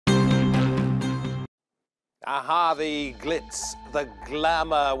Aha, the glitz, the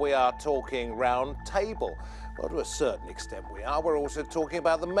glamour. We are talking Roundtable. Well, to a certain extent we are. We're also talking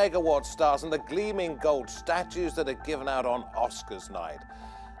about the megawatt stars and the gleaming gold statues that are given out on Oscars night.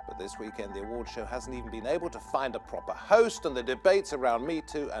 But this weekend, the award show hasn't even been able to find a proper host, and the debates around Me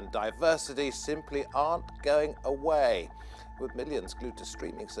Too and diversity simply aren't going away. With millions glued to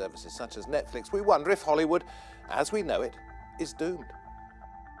streaming services such as Netflix, we wonder if Hollywood, as we know it, is doomed.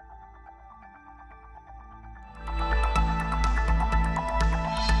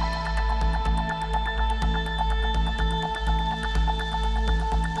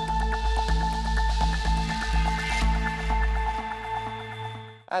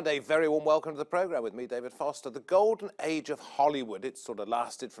 And a very warm welcome to the programme with me, David Foster. The golden age of Hollywood, it sort of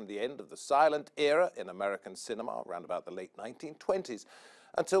lasted from the end of the silent era in American cinema, around about the late 1920s,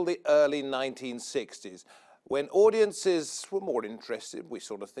 until the early 1960s, when audiences were more interested, we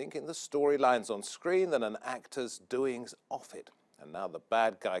sort of think, in the storylines on screen than an actor's doings off it. And now the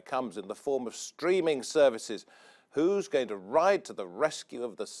bad guy comes in the form of streaming services. Who's going to ride to the rescue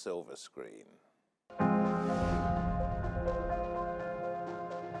of the silver screen?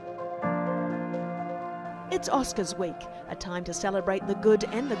 It's Oscars week, a time to celebrate the good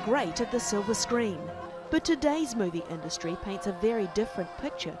and the great of the silver screen. But today's movie industry paints a very different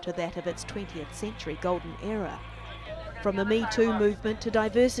picture to that of its 20th century golden era. From the Me Too movement to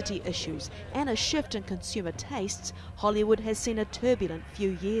diversity issues and a shift in consumer tastes, Hollywood has seen a turbulent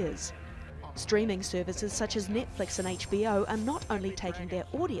few years. Streaming services such as Netflix and HBO are not only taking their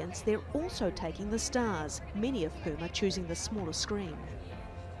audience, they're also taking the stars, many of whom are choosing the smaller screen.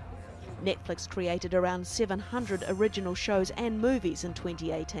 Netflix created around 700 original shows and movies in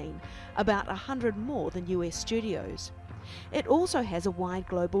 2018, about 100 more than US studios. It also has a wide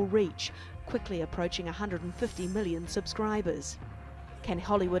global reach, quickly approaching 150 million subscribers. Can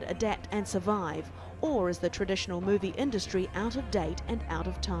Hollywood adapt and survive, or is the traditional movie industry out of date and out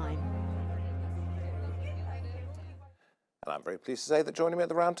of time? And I'm very pleased to say that joining me at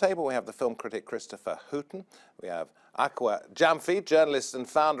the round table, we have the film critic Christopher Hooton. We have Akua Gyamfi, journalist and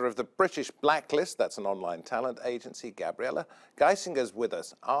founder of the British Blacklist. That's an online talent agency. Gabriella Geisinger is with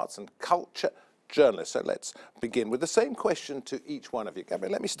us, arts and culture journalist. So let's begin with the same question to each one of you.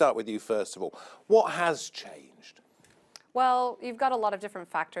 Gabriella, let me start with you first of all. What has changed? Well, you've got a lot of different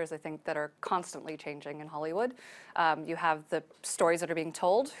factors, I think, that are constantly changing in Hollywood. You have the stories that are being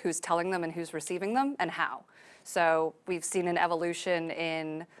told, who's telling them and who's receiving them, and how. So we've seen an evolution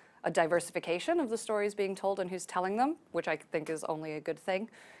in a diversification of the stories being told and who's telling them, which I think is only a good thing.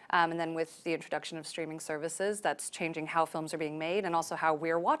 And then with the introduction of streaming services, that's changing how films are being made and also how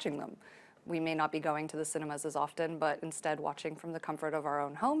we're watching them. We may not be going to the cinemas as often, but instead watching from the comfort of our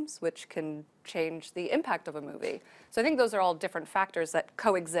own homes, which can change the impact of a movie. So I think those are all different factors that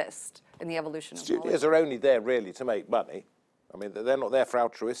coexist in the evolution of Hollywood. Studios are only there really to make money. I mean, they're not there for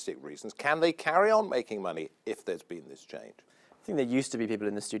altruistic reasons. Can they carry on making money if there's been this change? I think there used to be people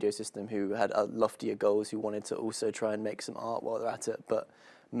in the studio system who had loftier goals, who wanted to also try and make some art while they're at it, but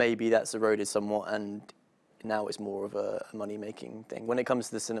maybe that's eroded somewhat, and now it's more of a money-making thing. When it comes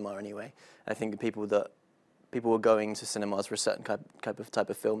to the cinema anyway, I think people are going to cinemas for a certain type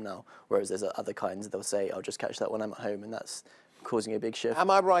of film now, whereas there's other kinds they'll say, I'll just catch that when I'm at home, and that's causing a big shift. Am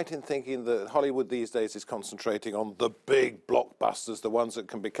I right in thinking that Hollywood these days is concentrating on the big blockbusters, the ones that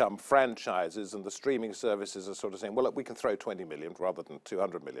can become franchises, and the streaming services are sort of saying, well, look, we can throw 20 million rather than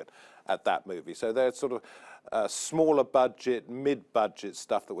 200 million at that movie. So there's sort of smaller budget, mid-budget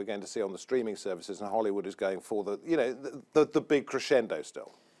stuff that we're going to see on the streaming services, and Hollywood is going for the, you know, the big crescendo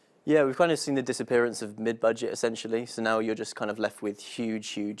still. Yeah, we've kind of seen the disappearance of mid-budget, essentially. So now you're just kind of left with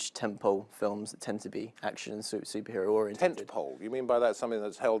huge tentpole films that tend to be action and superhero-oriented. Tentpole? You mean by that something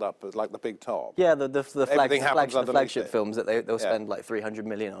that's held up as like the big top? Yeah, the flagship it. films that they'll spend like 300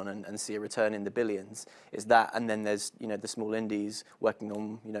 million on and see a return in the billions. Is that, and then there's, you know, the small indies working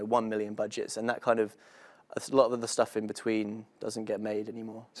on, you know, 1 million budgets, and that kind of, a lot of the stuff in between doesn't get made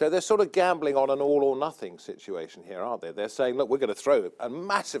anymore. So they're sort of gambling on an all or nothing situation here, aren't they? They're saying, look, we're going to throw a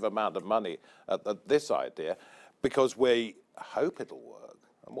massive amount of money at this idea because we hope it'll work.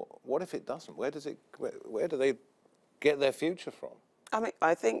 And what if it doesn't? Where do they get their future from? I mean,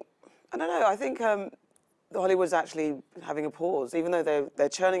 I don't know, I think Hollywood's actually having a pause, even though they're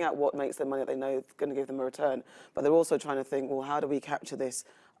churning out what makes them money that they know is going to give them a return, but they're also trying to think, well, how do we capture this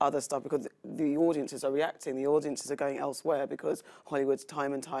other stuff, because the audiences are reacting, the audiences are going elsewhere because Hollywood's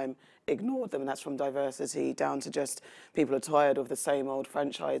time and time ignored them, and that's from diversity down to just people are tired of the same old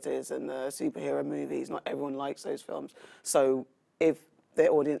franchises and the superhero movies. Not everyone likes those films. So if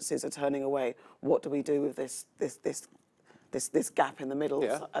their audiences are turning away, what do we do with this this gap in the middle,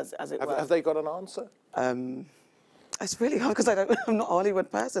 as it were. Have they got an answer? It's really hard because I'm not a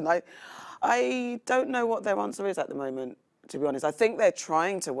Hollywood person. I don't know what their answer is at the moment, to be honest. I think they're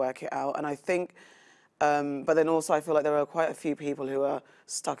trying to work it out, and I think, but then also I feel like there are quite a few people who are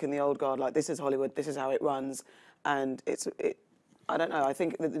stuck in the old guard, like this is Hollywood, this is how it runs, and I don't know. I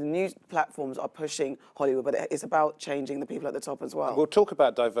think the new platforms are pushing Hollywood, but it's about changing the people at the top as well. And we'll talk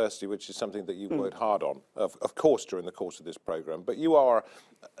about diversity, which is something that you worked hard on, of course, during the course of this programme. But you are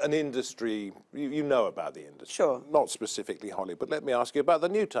an industry, you know about the industry. Sure. Not specifically Hollywood, but let me ask you about the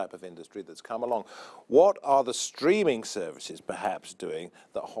new type of industry that's come along. What are the streaming services perhaps doing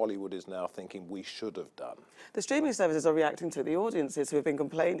that Hollywood is now thinking we should have done? The streaming services are reacting to the audiences who have been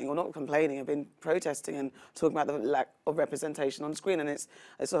complaining, or not complaining, have been protesting and talking about the lack of representation on screen, and it's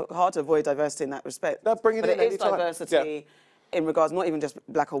hard to avoid diversity in that respect. No, bring it but in it is anytime. diversity in regards not even just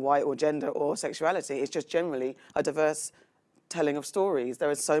black or white or gender or sexuality. It's just generally a diverse telling of stories. There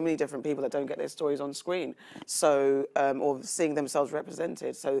are so many different people that don't get their stories on screen, so or seeing themselves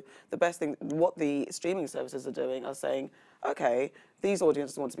represented. So the best thing, what the streaming services are doing, are saying, okay, these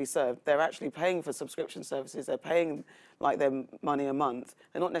audiences want to be served. They're actually paying for subscription services. They're paying like their money a month.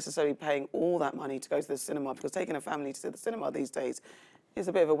 They're not necessarily paying all that money to go to the cinema, because taking a family to the cinema these days is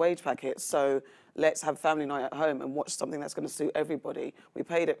a bit of a wage packet. So let's have family night at home and watch something that's going to suit everybody. We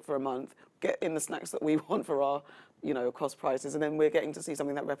paid it for a month, get in the snacks that we want for our, cost prices, and then we're getting to see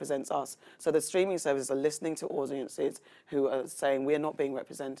something that represents us. So the streaming services are listening to audiences who are saying we're not being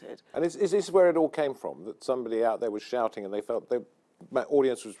represented. And is this where it all came from, that somebody out there was shouting and they felt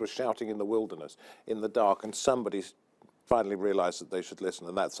audiences were shouting in the wilderness, in the dark, and somebody finally realised that they should listen,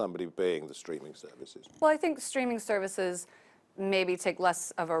 and that somebody being the streaming services? Well, I think streaming services maybe take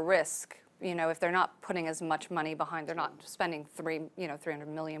less of a risk. If they're not putting as much money behind, they're not spending 300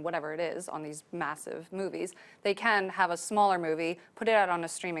 million, whatever it is, on these massive movies. They can have a smaller movie, put it out on a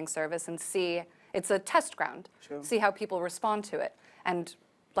streaming service, and see. It's a test ground. Sure. See how people respond to it. And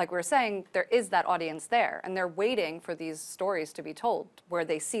like we were saying, there is that audience there, and they're waiting for these stories to be told where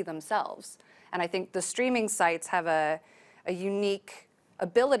they see themselves. And I think the streaming sites have a unique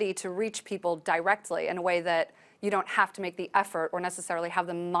ability to reach people directly in a way that you don't have to make the effort or necessarily have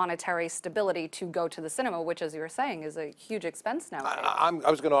the monetary stability to go to the cinema, which, as you were saying, is a huge expense nowadays. I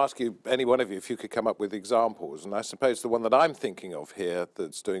was going to ask you, any one of you, if you could come up with examples, and I suppose the one that I'm thinking of here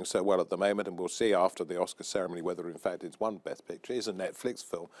that's doing so well at the moment, and we'll see after the Oscar ceremony whether in fact it's won Best Picture, is a Netflix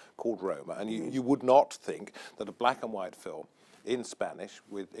film called Roma. And you would not think that a black and white film in Spanish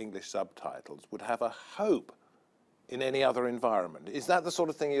with English subtitles would have a hope in any other environment. Is that the sort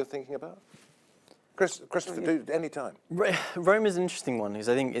of thing you're thinking about? Christopher, any time. Rome is an interesting one, because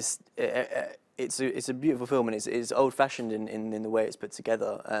I think it's a beautiful film, and it's old-fashioned in the way it's put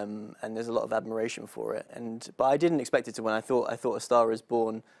together, and there's a lot of admiration for it. But I didn't expect it to win. I thought A Star Is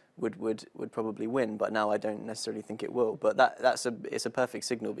Born would probably win, but now I don't necessarily think it will. But it's a perfect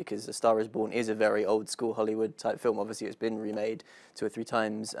signal, because A Star Is Born is a very old-school Hollywood type film. Obviously, it's been remade 2 or 3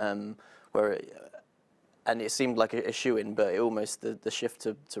 times, and it seemed like a shoo-in, but the shift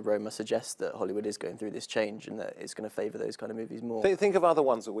to Roma suggests that Hollywood is going through this change, and that it's going to favour those kind of movies more. Think of other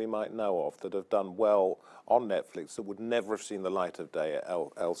ones that we might know of that have done well on Netflix that would never have seen the light of day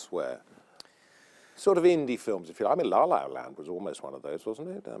elsewhere. Sort of indie films, if you like. I mean, La La Land was almost one of those, wasn't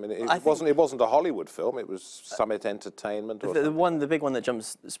it? I mean, it wasn't a Hollywood film. It was Summit Entertainment. Or the big one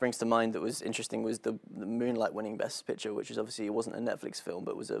that springs to mind that was interesting was the Moonlight winning Best Picture, which is obviously, it wasn't a Netflix film,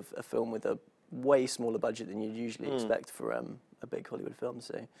 but was a film with a way smaller budget than you'd usually expect for a big Hollywood film.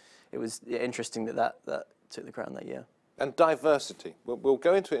 So it was interesting that took the crown that year. And diversity. We'll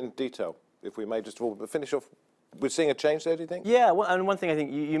go into it in detail, if we may, just to finish off. We're seeing a change there, do you think? Yeah, and one thing I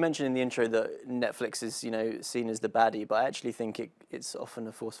think you mentioned in the intro that Netflix is, seen as the baddie, but I actually think it's often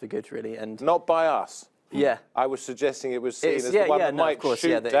a force for good, really. And not by us. Yeah. I was suggesting it was seen as the one that might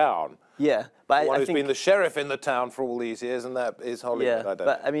shoot down. Yeah, but the one I who's think been the sheriff in the town for all these years, and that is Hollywood. Yeah,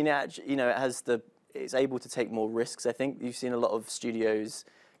 but I mean, it's able to take more risks. I think you've seen a lot of studios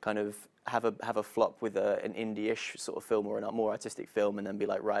kind of have a flop with an indie-ish sort of film or a more artistic film, and then be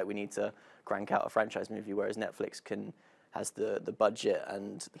like, right, we need to crank out a franchise movie, whereas Netflix has the budget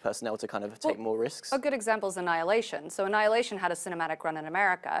and the personnel to kind of take more risks. A good example is Annihilation. So Annihilation had a cinematic run in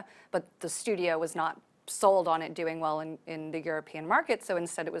America, but the studio was not sold on it doing well in the European market, so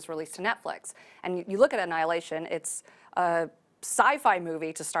instead it was released to Netflix. And you look at Annihilation, it's a sci-fi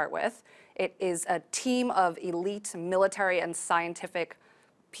movie to start with. It is a team of elite military and scientific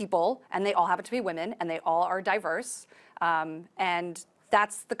people, and they all happen to be women, and they all are diverse. And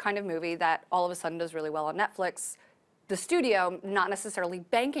that's the kind of movie that all of a sudden does really well on Netflix. the studio not necessarily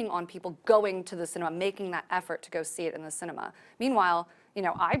banking on people going to the cinema, making that effort to go see it in the cinema. Meanwhile, you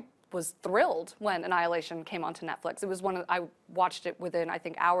know, I was thrilled when Annihilation came onto Netflix. It was I watched it within, I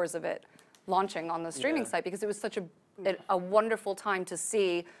think, hours of it launching on the streaming site, because it was such a wonderful time to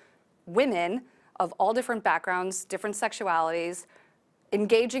see women of all different backgrounds, different sexualities,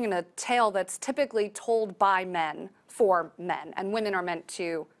 engaging in a tale that's typically told by men for men, and women are meant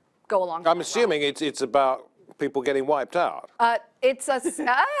to go along. I'm assuming it's about people getting wiped out. It's it's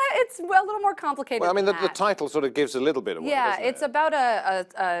a little more complicated. Well, I mean, than the title sort of gives a little bit away. Yeah, doesn't it's it? about a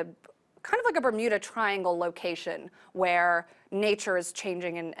kind of like a Bermuda Triangle location where nature is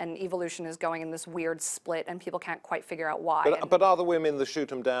changing and evolution is going in this weird split, and people can't quite figure out why. But are the women the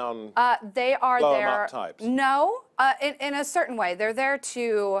shoot 'em down, they are blow 'em there. up types? No, in a certain way. They're there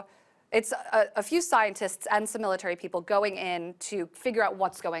to. It's a few scientists and some military people going in to figure out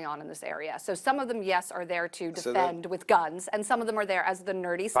what's going on in this area. So some of them, yes, are there to defend with guns, and some of them are there as the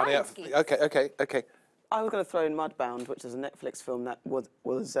nerdy science geeks. Okay. I was going to throw in Mudbound, which is a Netflix film that was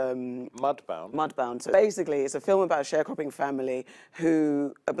Mudbound. Mudbound. So basically, it's a film about a sharecropping family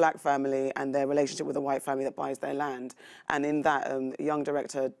a black family, and their relationship with a white family that buys their land. And in that, a young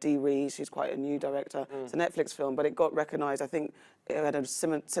director, Dee Rees, she's quite a new director. It's a Netflix film, but it got recognised. I think it had a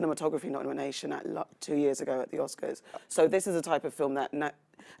cinematography nomination 2 years ago at the Oscars. So this is a type of film that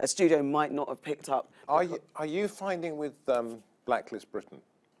a studio might not have picked up. Are you finding with Blacklist Britain?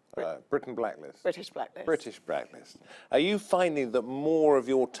 Britain Blacklist. British Blacklist. British Blacklist. Are you finding that more of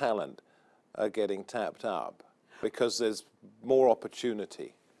your talent are getting tapped up because there's more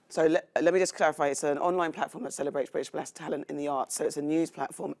opportunity? So let me just clarify, it's an online platform that celebrates British Blacklist talent in the arts. So it's a news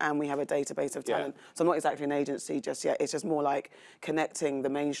platform, and we have a database of talent. So I'm not exactly an agency just yet. It's just more like connecting the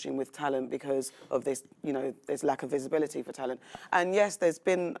mainstream with talent because of this, you know, this lack of visibility for talent. And yes, there's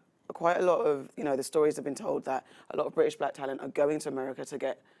been quite a lot of, you know, the stories have been told that a lot of British black talent are going to America to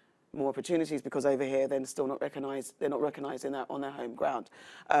get more opportunities because over here they're still not recognised. They're not recognised in that on their home ground.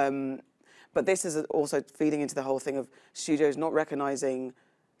 But this is also feeding into the whole thing of studios not recognising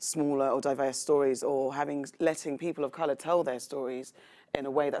smaller or diverse stories, or letting people of colour tell their stories in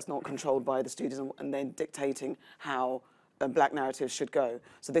a way that's not controlled by the studios and then dictating how black narratives should go.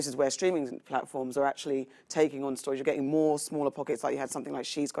 So this is where streaming platforms are actually taking on stories. You're getting more smaller pockets, like you had something like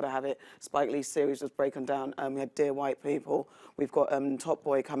She's Gotta Have It. Spike Lee's series was broken down. We had Dear White People. We've got Top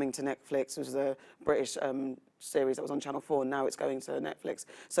Boy coming to Netflix, which was a British series that was on Channel 4, and now it's going to Netflix.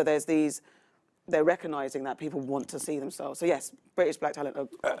 So there's these, they're recognising that people want to see themselves. So yes, British black talent are...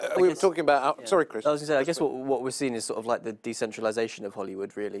 we were talking about... Sorry, Chris. I was going to say, I guess what we're seeing is sort of like the decentralisation of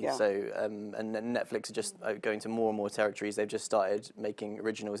Hollywood, really. Yeah. So, and Netflix are just going to more and more territories. They've just started making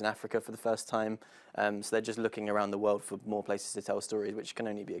originals in Africa for the first time. So they're just looking around the world for more places to tell stories, which can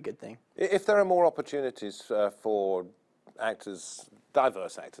only be a good thing. If there are more opportunities for actors,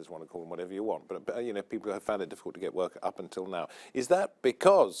 diverse actors, want to call them whatever you want, but you know, people who have found it difficult to get work up until now, is that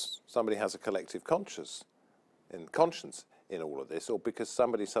because somebody has a collective conscience in all of this, or because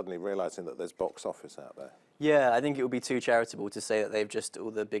somebody suddenly realising that there's box office out there? Yeah, I think it would be too charitable to say that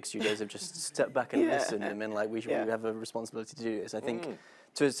all the big studios have just stepped back and listened and been like, we have a responsibility to do this. I think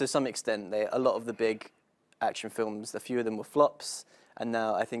to some extent, a lot of the big action films, a few of them were flops. And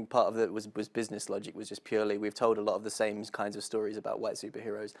now I think part of it was business logic, was just purely, we've told a lot of the same kinds of stories about white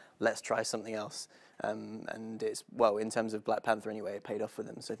superheroes, let's try something else. And it's, well, in terms of Black Panther anyway, it paid off for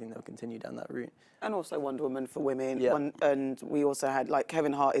them, so I think they'll continue down that route. And also Wonder Woman for women. Yeah. And we also had, like,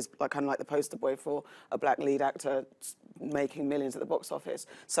 Kevin Hart is like kind of like the poster boy for a black lead actor making millions at the box office.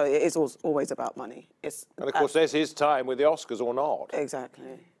 So it is always about money. And of course, there's his time with the Oscars or not.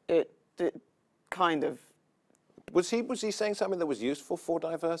 Exactly. It kind of... Was he saying something that was useful for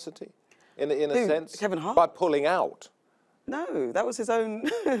diversity, in a sense? Kevin Hart? By pulling out? No, that was his own...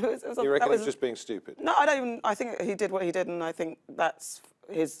 You reckon it's just being stupid? No, I think he did what he did, and I think that's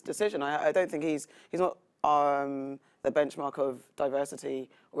his decision. I don't think he's not the benchmark of diversity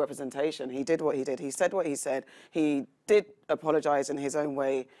or representation. He did what he did. He said what he said. He did apologise in his own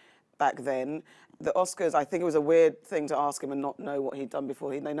way back then. The Oscars, I think it was a weird thing to ask him and not know what he'd done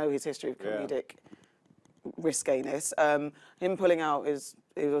before. They know his history of comedic riskiness. Him pulling out was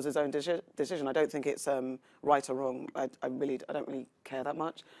his own decision. I don't think it's right or wrong. I don't really care that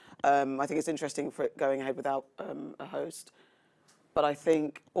much. I think it's interesting for it going ahead without a host. But I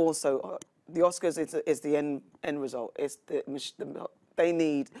think also the Oscars is the end result. It's the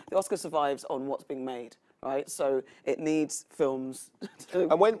Oscar survives on what's being made, right? So it needs films.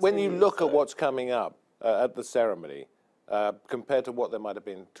 And when you look at what's coming up at the ceremony, compared to what there might have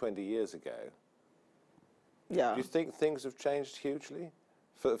been 20 years ago, yeah. Do you think things have changed hugely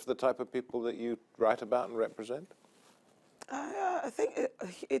for the type of people that you write about and represent? I think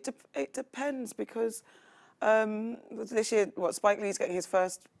it depends because this year, Spike Lee's getting his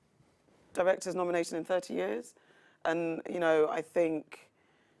first director's nomination in 30 years. And, you know, I think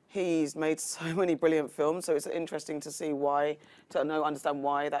he's made so many brilliant films, so it's interesting to see why, understand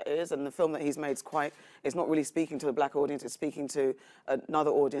why that is. And the film that he's made is not really speaking to the black audience, it's speaking to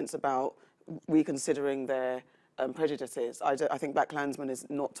another audience about reconsidering their prejudices. I think BlacKkKlansman is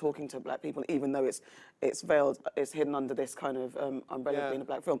not talking to black people, even though it's veiled, it's hidden under this kind of umbrella of being a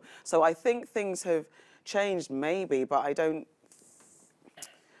black film. So I think things have changed, maybe, but I don't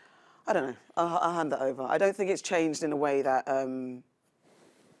know. I'll hand that over. I don't think it's changed in a way that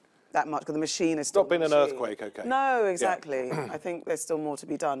that much, because the machine is still. Not been an earthquake, okay. No, exactly. Yeah. I think there's still more to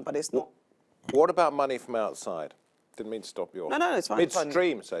be done, but it's not. What about money from outside? Didn't mean to stop you. No, it's fine.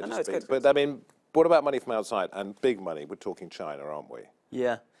 Midstream, so to speak. But I mean, what about money from outside and big money? We're talking China, aren't we?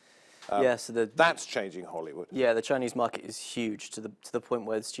 Yeah. So that's changing Hollywood. Yeah, the Chinese market is huge to the point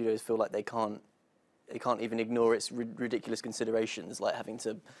where the studios feel like they can't even ignore its ridiculous considerations, like having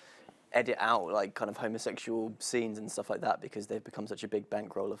to edit out like kind of homosexual scenes and stuff like that, because they've become such a big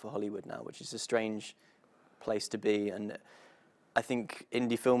bankroller for Hollywood now, which is a strange place to be. And I think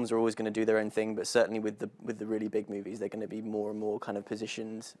indie films are always going to do their own thing, but certainly with the really big movies, they're going to be more and more kind of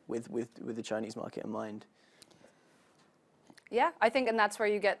positioned with the Chinese market in mind. Yeah, I think, and that's where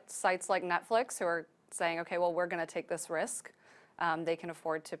you get sites like Netflix who are saying, okay, well, we're going to take this risk. They can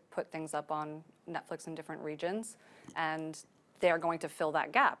afford to put things up on Netflix in different regions, and they are going to fill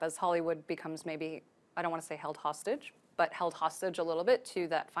that gap as Hollywood becomes maybe, I don't want to say held hostage, but held hostage a little bit to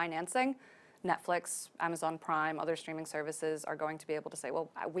that financing. Netflix, Amazon Prime, other streaming services are going to be able to say, well,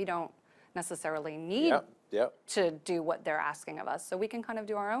 we don't necessarily need to do what they're asking of us, so we can kind of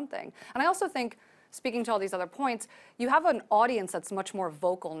do our own thing. And I also think, speaking to all these other points, you have an audience that's much more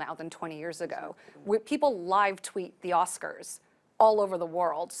vocal now than 20 years ago. People live tweet the Oscars all over the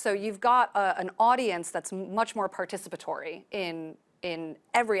world. So you've got an audience that's much more participatory in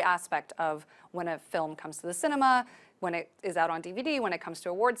every aspect of when a film comes to the cinema, when it is out on DVD, when it comes to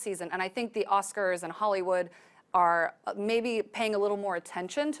award season. And I think the Oscars and Hollywood are maybe paying a little more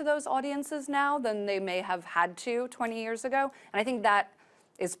attention to those audiences now than they may have had to 20 years ago. And I think that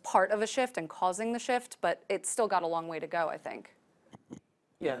is part of a shift and causing the shift, but it's still got a long way to go, I think.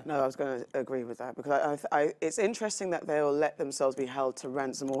 Yeah, no, I was going to agree with that, because it's interesting that they'll let themselves be held to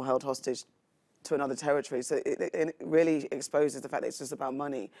ransom or held hostage to another territory. So it really exposes the fact that it's just about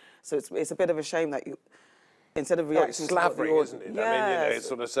money. So it's a bit of a shame that you, instead of reacting to what the isn't it? Yes. I mean, you know, it's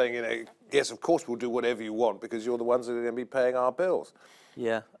sort of saying, yes, of course we'll do whatever you want because you're the ones that are going to be paying our bills.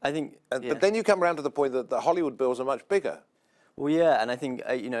 Yeah, I think. But then you come around to the point that the Hollywood bills are much bigger. Well, yeah, and I think,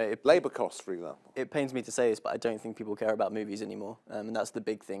 labour costs, for example. It pains me to say this, but I don't think people care about movies anymore. And that's the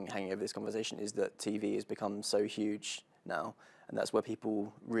big thing hanging over this conversation, is that TV has become so huge now, and that's where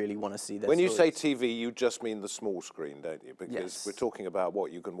people really want to see their When stories. you say TV, you just mean the small screen, don't you? Because we're talking about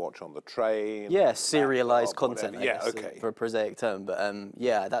what you can watch on the train. Yeah, serialised content, I guess, okay. for a prosaic term. But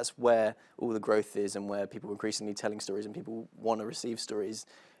yeah, that's where all the growth is, and where people are increasingly telling stories, and people want to receive stories,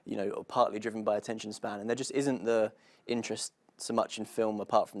 partly driven by attention span. And there just isn't the interest so much in film,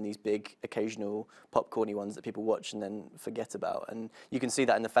 apart from these big occasional popcorny ones that people watch and then forget about. And you can see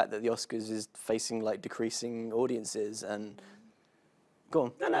that in the fact that the Oscars is facing like decreasing audiences. And go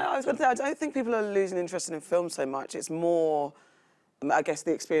on. No, I was going to say, I don't think people are losing interest in film so much. It's more, I guess,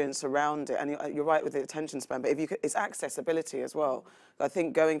 the experience around it. And you're right with the attention span, but it's accessibility as well. I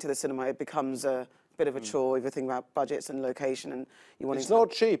think going to the cinema, it becomes a bit of a chore if you think about budgets and location, and you want. It's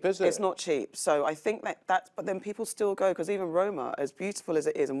not cheap, is it? It's not cheap. So I think that's. But then people still go, because even Roma, as beautiful as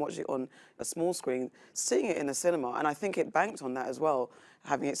it is, and watching it on a small screen, seeing it in the cinema, and I think it banked on that as well,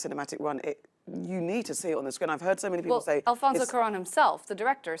 having its cinematic run. You need to see it on the screen. I've heard so many people say. Alfonso Cuarón himself, the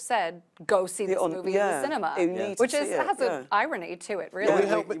director, said, "Go see this movie in the cinema," which has an irony to it,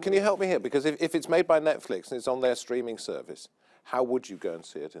 really. Can you help me here? Because if it's made by Netflix and it's on their streaming service, how would you go and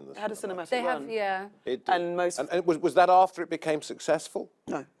see it in the cinema? It had a cinematic They run. have, And was that after it became successful?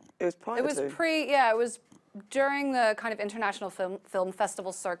 No, it was prior to. It was it was during the kind of international film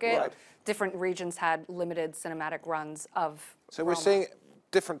festival circuit. Right. Different regions had limited cinematic runs of So we're seeing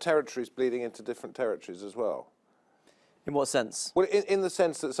different territories bleeding into different territories as well. In what sense? Well, in the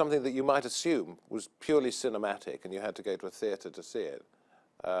sense that something that you might assume was purely cinematic and you had to go to a theatre to see it,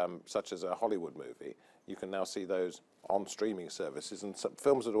 such as a Hollywood movie, you can now see those on streaming services, and some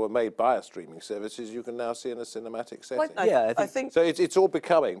films that were made by a streaming services you can now see in a cinematic setting. Well, I think So it's all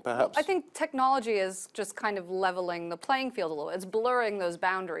becoming, perhaps... I think technology is just kind of leveling the playing field a little. It's blurring those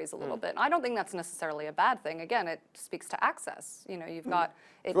boundaries a little bit. I don't think that's necessarily a bad thing. Again, it speaks to access. You know, you've got...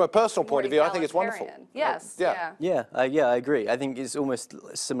 From a personal point of view, I think it's wonderful. Yes, Yeah. yeah. Yeah, I agree. I think it's almost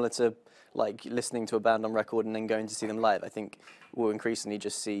similar to like listening to a band on record and then going to see them live. I think we'll increasingly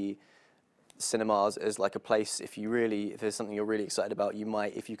just see cinemas as like a place, if there's something you're really excited about, you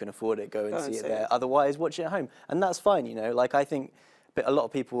might, if you can afford it, go and see it there. Otherwise, watch it at home. And that's fine, you know. Like, I think but a lot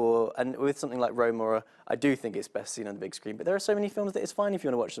of people, and with something like Roma, I do think it's best seen on the big screen, but there are so many films that it's fine if you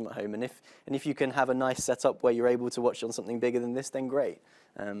want to watch them at home, and if you can have a nice setup where you're able to watch on something bigger than this, then great.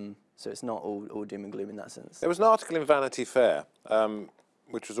 So it's not all doom and gloom in that sense. There was an article in Vanity Fair,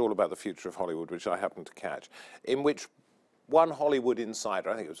 which was all about the future of Hollywood, which I happened to catch, in which one Hollywood insider,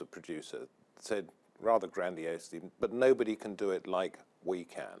 I think it was a producer, said rather grandiosely, but nobody can do it like we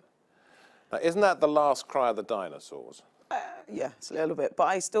can. Now, isn't that the last cry of the dinosaurs? Yes, a little bit. But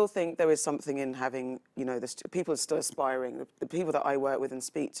I still think there is something in having, you know, people are still aspiring. The people that I work with and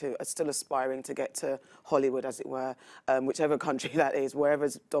speak to are still aspiring to get to Hollywood, as it were, whichever country that is,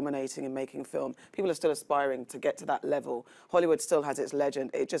 wherever's dominating and making film. People are still aspiring to get to that level. Hollywood still has its legend.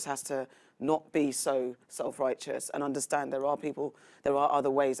 It just has to not be so self-righteous and understand there are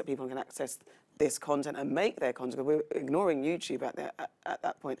other ways that people can access this content and make their content. We're ignoring YouTube at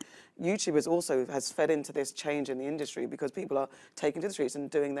that point. YouTube has fed into this change in the industry because people are taking to the streets and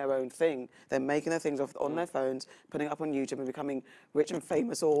doing their own thing. They're making their things on their phones, putting it up on YouTube and becoming rich and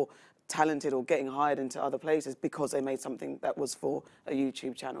famous or talented or getting hired into other places because they made something that was for a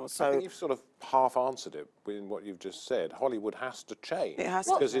YouTube channel. So I think you've sort of half answered it in what you've just said. Hollywood has to change. It has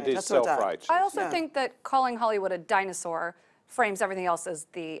to because it is self-righteous. I also think that calling Hollywood a dinosaur frames everything else as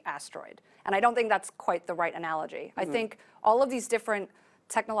the asteroid. And I don't think that's quite the right analogy. I think all of these different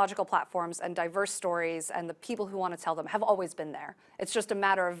technological platforms and diverse stories and the people who want to tell them have always been there. It's just a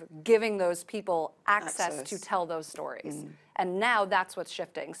matter of giving those people access to tell those stories. And now that's what's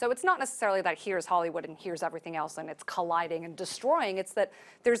shifting. So it's not necessarily that here's Hollywood and here's everything else and it's colliding and destroying. It's that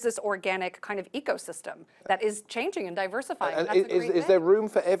there's this organic kind of ecosystem that is changing and diversifying. And that's a great is there room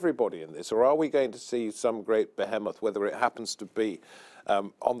for everybody in this, or are we going to see some great behemoth, whether it happens to be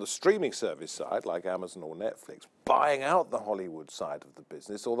on the streaming service side, like Amazon or Netflix, buying out the Hollywood side of the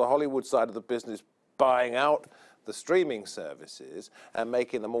business, or the Hollywood side of the business buying out the streaming services and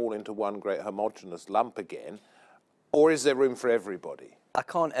making them all into one great homogenous lump again? Or is there room for everybody? I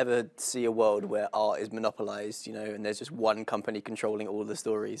can't ever see a world where art is monopolized, you know, and there's just one company controlling all the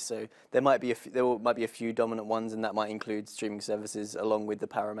stories. So there might be a few dominant ones, and that might include streaming services along with the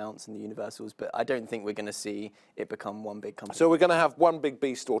Paramounts and the Universals. But I don't think we're going to see it become one big company. So we're going to have one big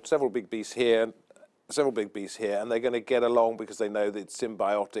beast or several big beasts here, and they're going to get along because they know that it's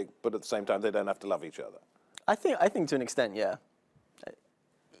symbiotic, but at the same time they don't have to love each other. I think to an extent, yeah.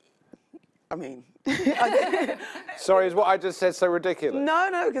 I mean, sorry, is what I just said so ridiculous?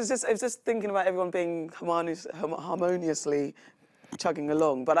 no, because it's just thinking about everyone being harmoniously chugging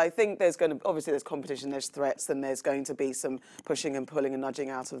along. But I think obviously there's competition, there's threats, and there's going to be some pushing and pulling and nudging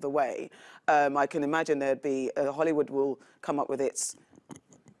out of the way. I can imagine Hollywood will come up with its,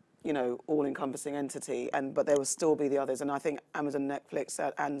 you know, all-encompassing entity, but there will still be the others. And I think Amazon, Netflix,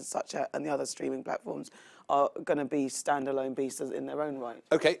 and the other streaming platforms are going to be standalone beasts in their own right.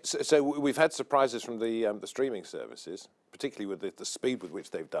 Okay, so we've had surprises from the streaming services, particularly with the speed with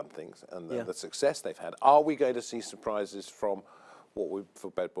which they've done things and the success they've had. Are we going to see surprises from what we,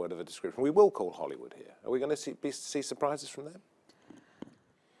 for better word of a description, we will call Hollywood here? Are we going to see surprises from them?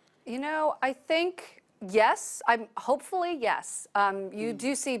 You know, I think yes. Hopefully yes. You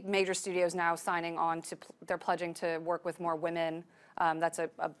do see major studios now signing on to. They're pledging to work with more women. That's a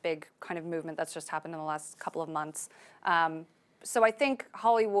big kind of movement that's just happened in the last couple of months. So I think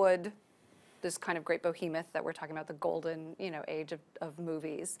Hollywood, this kind of great behemoth that we're talking about, the golden, you know, age of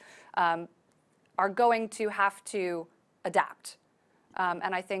movies, are going to have to adapt.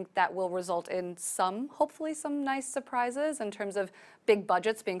 And I think that will result in hopefully some nice surprises in terms of big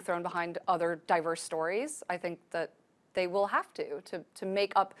budgets being thrown behind other diverse stories. I think that they will have to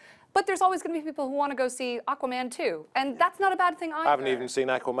make up. But there's always going to be people who want to go see Aquaman 2, and that's not a bad thing either. I haven't even seen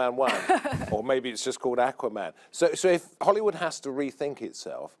Aquaman 1, or maybe it's just called Aquaman. So if Hollywood has to rethink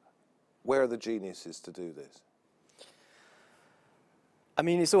itself, where are the geniuses to do this? I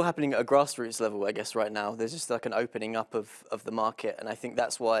mean, it's all happening at a grassroots level, I guess, right now. There's just like an opening up of the market, and I think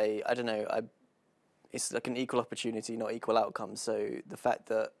that's why, I don't know, it's like an equal opportunity, not equal outcome. So the fact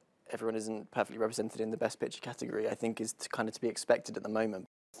that everyone isn't perfectly represented in the Best Picture category, I think is kind of to be expected at the moment.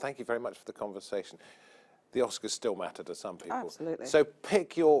 Thank you very much for the conversation. the Oscars still matter to some people. Absolutely. So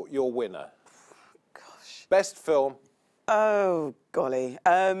pick your winner. Gosh. Best film. Oh, golly.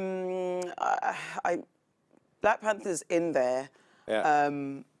 Black Panther's in there. Yeah.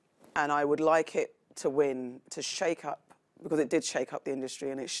 And I would like it to win, to shake up, because it did shake up the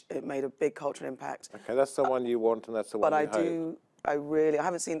industry and it made a big cultural impact. Okay, that's the one you want, and that's the one But you hope. I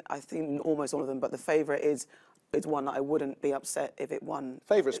haven't seen, I've seen almost all of them, but the favourite is one that I wouldn't be upset if it won.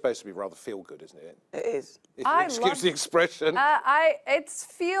 Favourite's supposed to be rather feel good, isn't it? It is. If you excuse the expression. It's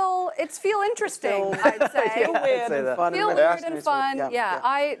feel interesting, I'd say. Feel weird and fun. Feel weird and fun.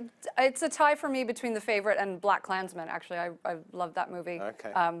 Yeah. It's a tie for me between The Favourite and Black Klansman. Actually, I love that movie.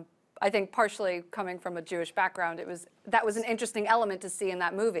 Okay. I think partially coming from a Jewish background, that was an interesting element to see in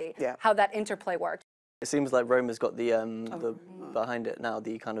that movie. Yeah. How that interplay worked. It seems like Roma's got the behind it now,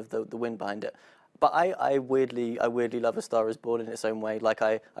 the kind of the wind behind it. But I weirdly love A Star Is Born in its own way. Like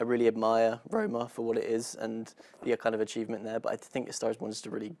I really admire Roma for what it is and the kind of achievement there. But I think A Star Is Born is just a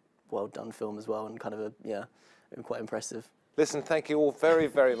really well done film as well, and kind of quite impressive. Listen, thank you all very,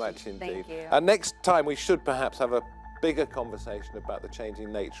 very much indeed. Thank you. And next time we should perhaps have a bigger conversation about the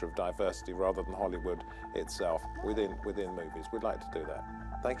changing nature of diversity rather than Hollywood itself within movies. We'd like to do that.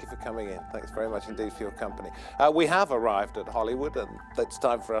 Thank you for coming in. Thanks very much indeed for your company. We have arrived at Hollywood, and it's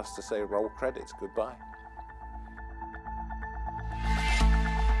time for us to say roll credits. Goodbye.